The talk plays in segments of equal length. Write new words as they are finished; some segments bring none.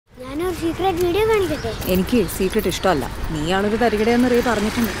Secret video കാണിക്കട്ടെ? എനിക്ക് secret ഇഷ്ടമല്ല. നീയാണൊരു തരികിടയെന്ന് റേ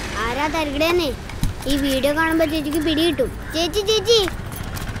പറഞ്ഞിട്ടുണ്ട്. ആരാ തരികിടയെന്നേ? ഈ വീഡിയോ കാണുമ്പോൾ ചേച്ചിക്ക് പിടി കിട്ടും. ചേച്ചി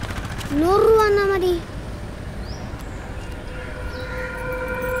 100 രൂപ തന്നാ മതി.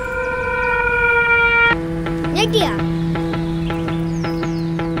 ഞെട്ടിയാ?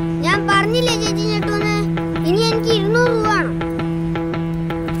 ഞാൻ പറഞ്ഞില്ലേ ചേച്ചി ഞെട്ടൂന്ന്. ഇനി എനിക്ക് 200 രൂപ വേണം.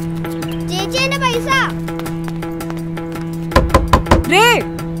 ചേച്ചി എന്റെ പൈസ. റേ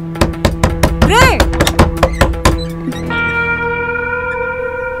റേ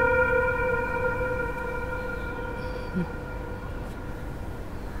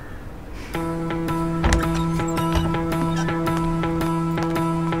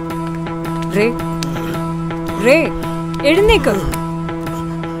റേ റേ എഴുന്നേക്ക്.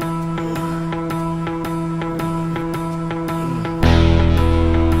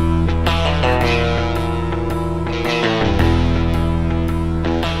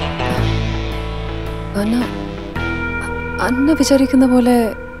 അന്ന വിചാരിക്കുന്ന പോലെ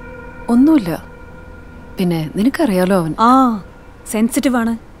ഒന്നുമില്ല. പിന്നെ നിനക്കറിയാലോ അവൻ സെൻസിറ്റീവ്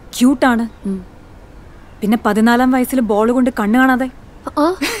ആണ്, ക്യൂട്ടാണ്. പിന്നെ 14-ാം വയസ്സിൽ ബോൾ കൊണ്ട് കണ്ണു കാണാതെ.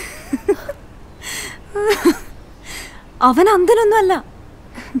 അവൻ അന്ധനൊന്നും അല്ല.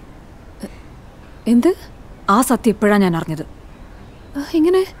 എന്ത്? ആ സത്യം ഇപ്പോഴാ ഞാൻ അറിഞ്ഞത്.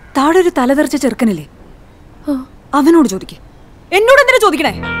 ഇങ്ങനെ താഴെ ഒരു തലതെറിച്ച ചെറുക്കനില്ലേ, അവനോട് ചോദിക്കേ. എന്നോട് എന്തിനാ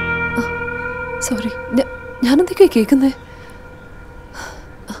ചോദിക്കണേ? സോറി, ഞാനെന്തൊക്കെയാ കേൾക്കുന്നേ?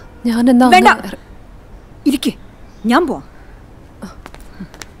 ഞാനെന്നാ ഇരിക്കേ, ഞാൻ പോവാം.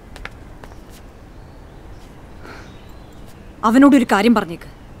 അവനോടൊരു കാര്യം പറഞ്ഞേക്ക്.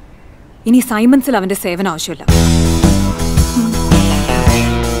 ഇനി സൈമൺസിൽ അവന്റെ സേവനം ആവശ്യമില്ല.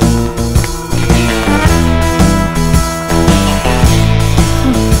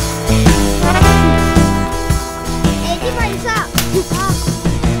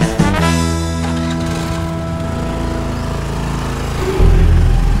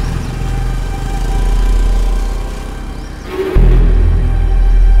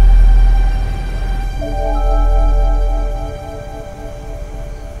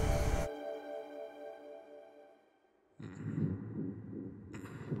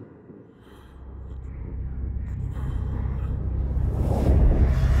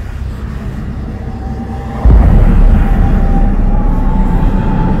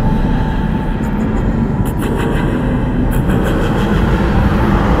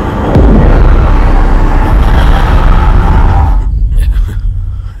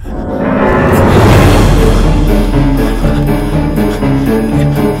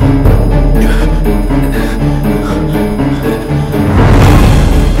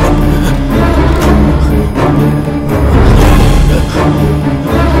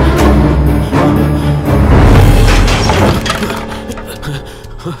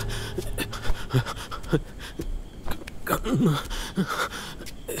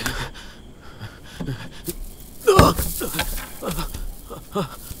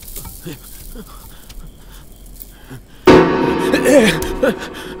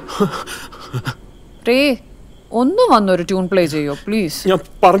 ഒന്ന് വന്നൊരു ട്യൂൺ പ്ലേ ചെയ്യോ പ്ലീസ്? ഞാൻ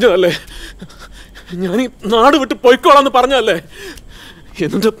പറഞ്ഞതല്ലേ, ഞാൻ ഈ നാട് വിട്ട് പോയിക്കോളാന്ന് പറഞ്ഞതല്ലേ.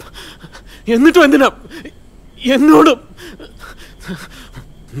 എന്നിട്ടും എന്തിനാ എന്നോട്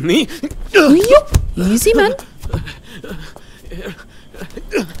നീ? Easy man.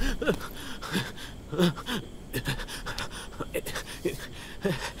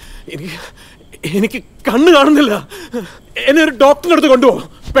 എനിക്ക് കണ്ണ് കാണുന്നില്ല. എന്നെ ഒരു ഡോക്ടറിന്റെ അടുത്ത് കൊണ്ടുപോകും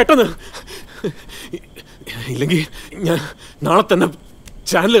പെട്ടെന്ന്. ഇല്ലെങ്കിൽ ഞാൻ നാളെ തന്നെ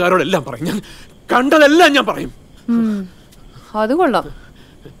ചാനലുകാരോടെല്ലാം പറയും. ഞാൻ കണ്ടതെല്ലാം ഞാൻ പറയും. അത് കൊള്ളാം.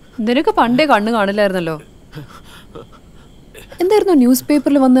 നിനക്ക് പണ്ടേ കണ്ണ് കാണില്ലായിരുന്നല്ലോ. എന്തായിരുന്നു ന്യൂസ്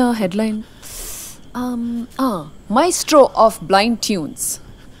പേപ്പറിൽ വന്ന ആ headline? Maestro of blind tunes.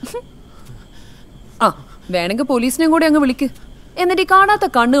 വേണമെങ്കിൽ പോലീസിനെയും കൂടി അങ്ങ് വിളിക്ക്. എന്നിട്ട് ഈ കാണാത്ത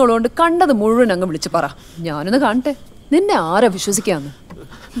കണ്ണുകളുകൊണ്ട് കണ്ടത് മുഴുവൻ അങ്ങ് വിളിച്ച് പറ. ഞാനൊന്ന് കാണട്ടെ നിന്നെ ആരാ വിശ്വസിക്കാന്ന്.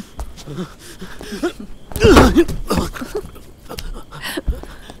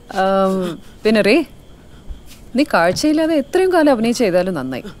 പിന്നെ റേ, നീ കാഴ്ചയില്ലാതെ എത്രയും കാലം അഭിനയം ചെയ്താലും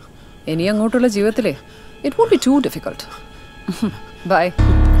നന്നായി. ഇനി അങ്ങോട്ടുള്ള ജീവിതത്തിലെ it won't be to difficult. By.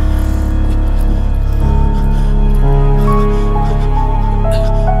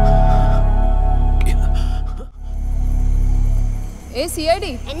 CID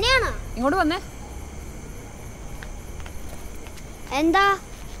എന്നെയാണോ? ഇങ്ങോട്ട് വന്നേ. എന്താ?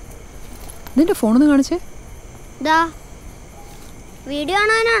 നിന്റെ ഫോണൊന്ന് കാണിച്ചേ. വീഡിയോ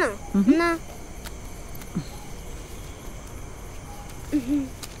കാണാനാണോ?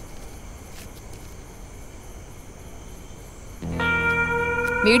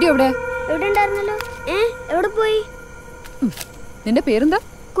 വീഡിയോ എവിടെ? എവിടെ ഉണ്ടായിരുന്നല്ലോ? എവിടെ പോയി? നിന്റെ പേരെന്താ?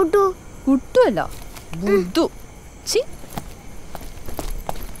 കുട്ടു. കുട്ടു അല്ല, ബുദ്ധു. ചി.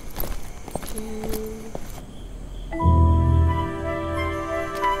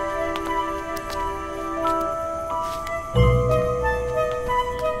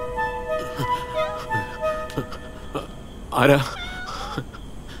 ആരാ?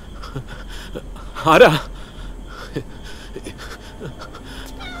 ആരാ?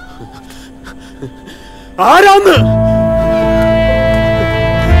 ആരാന്ന്?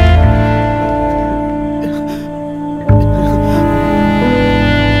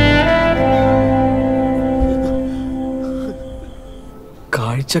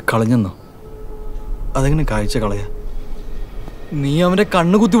 കാഴ്ച കളഞ്ഞെന്നോ? അതെങ്ങനെ കാഴ്ച കളയാ? നീ അവന്റെ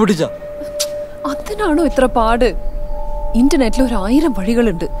കണ്ണു കുത്തിപ്പൊട്ടിച്ച? അതിനാണോ ഇത്ര പാട്? ഇന്റർനെറ്റിൽ 1000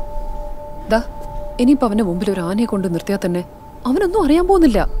 വഴികളുണ്ട്. ദാ ഇനിയിപ്പോ അവന്റെ മുമ്പിൽ ഒരു ആനയെ കൊണ്ട് നിർത്തിയാൽ തന്നെ അവനൊന്നും അറിയാൻ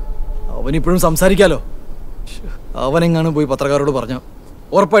പോകുന്നില്ല. അവനിപ്പോഴും സംസാരിക്കാലോ. അവനെങ്ങാണ് പോയി പത്രക്കാരോട് പറഞ്ഞ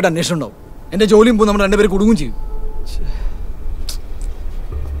ഉറപ്പായിട്ട് അന്വേഷണം ഉണ്ടാവും. എന്റെ ജോലിയും പോയി നമ്മൾ രണ്ടുപേരും കുടുങ്ങും ചെയ്യും.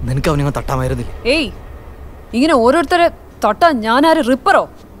 നിനക്ക് അവനെ തട്ടാമായിരുന്നില്ല? ഏയ്, ഇങ്ങനെ ഓരോരുത്തരെ തട്ടാൻ ഞാനാര് റിപ്പറോ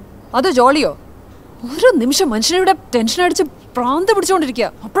അതോ ജോളിയോ? ഓരോ നിമിഷം മനുഷ്യനിവിടെ ടെൻഷൻ അടിച്ച് പ്രാന്ത് പിടിച്ചോണ്ടിരിക്കുക.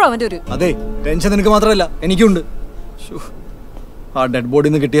 അപ്പോഴും അവന്റെ ഒരു അതെ, ടെൻഷൻ നിനക്ക് മാത്രമല്ല എനിക്കുണ്ട്. ആ ഡെഡ്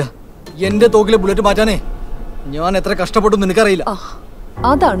ബോഡിന്ന് കിട്ടിയ എന്റെ തോക്കിലെ ബുള്ളറ്റ് മാറ്റാനേ ഞാൻ എത്ര കഷ്ടപ്പെട്ടു നിനക്കറിയില്ല.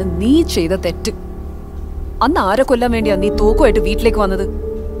 അതാണ് നീ ചെയ്ത തെറ്റ്. അന്ന് ആരെ കൊല്ലാൻ വേണ്ടിയാ നീ തോക്കുമായിട്ട് വീട്ടിലേക്ക് വന്നത്?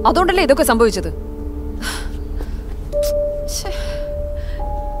 അതുകൊണ്ടല്ലേ ഇതൊക്കെ സംഭവിച്ചത്.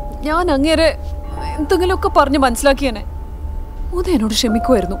 ഞാൻ അങ്ങേരെ എന്തെങ്കിലുമൊക്കെ പറഞ്ഞ് മനസ്സിലാക്കിയനെ ഒന്ന് എന്നോട്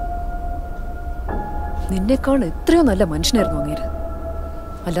ക്ഷമിക്കുമായിരുന്നു. നിന്നെക്കാൾ എത്രയോ നല്ല മനുഷ്യനായിരുന്നു അങ്ങേര്.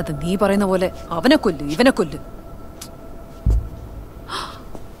 അല്ലാതെ നീ പറയുന്ന പോലെ അവനെ കൊല്ല് ഇവനെ കൊല്ല്.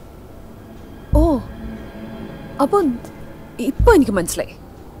 ഓ, അപ്പൊ ഇപ്പൊ എനിക്ക് മനസ്സിലായി.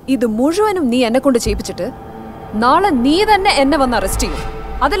 ഇത് മുഴുവനും നീ എന്നെ കൊണ്ട് ചെയ്യിപ്പിച്ചിട്ട് നാളെ നീ തന്നെ എന്നെ വന്ന് അറസ്റ്റ് ചെയ്യും.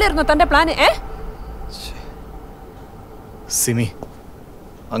 അതിലായിരുന്നു തന്റെ പ്ലാൻ. സിമി,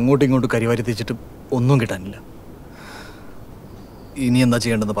 അങ്ങോട്ടും ഇങ്ങോട്ടും കരിവാരി തെച്ചിട്ടും ഒന്നും കിട്ടാനില്ല. ഇനി എന്താ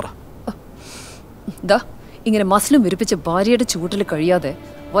ചെയ്യേണ്ടെന്ന് പറ. ദാ ഇങ്ങനെ മസ്ലും വിരിപ്പിച്ച് ഭാര്യയുടെ ചൂട്ടിൽ കഴിയാതെ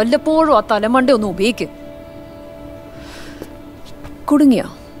വല്ലപ്പോഴും ആ തലമണ്ട ഒന്ന് ഉപയോഗിക്ക്. കുടുങ്ങിയ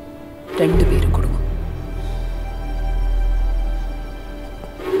രണ്ടുപേരും കുടുങ്ങും.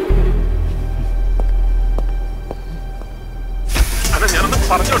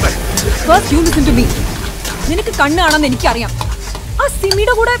 നിനക്ക് കണ്ണ് കാണാന്ന് എനിക്കറിയാം. ആ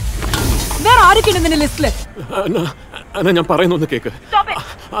സിമിയുടെ കൂടെ വേറെ ആരൊക്കെയുണ്ട് നിന്റെ ലിസ്റ്റില്? ഞാൻ പറയുന്നൊന്ന് കേക്ക്.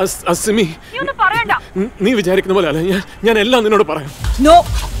 നീ വിചാരിക്കുന്ന പോലെ അല്ല, ഞാൻ എല്ലാം നിന്നോട് പറയാം. നോ,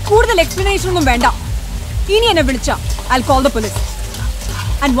 കൂടുതൽ എക്സ്പ്ലനേഷൻ ഒന്നും വേണ്ട. ഇനി എന്നെ വിളിച്ചാ I'll call the police.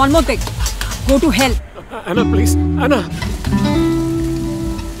 And one more thing, go to hell. Anna, please, Anna.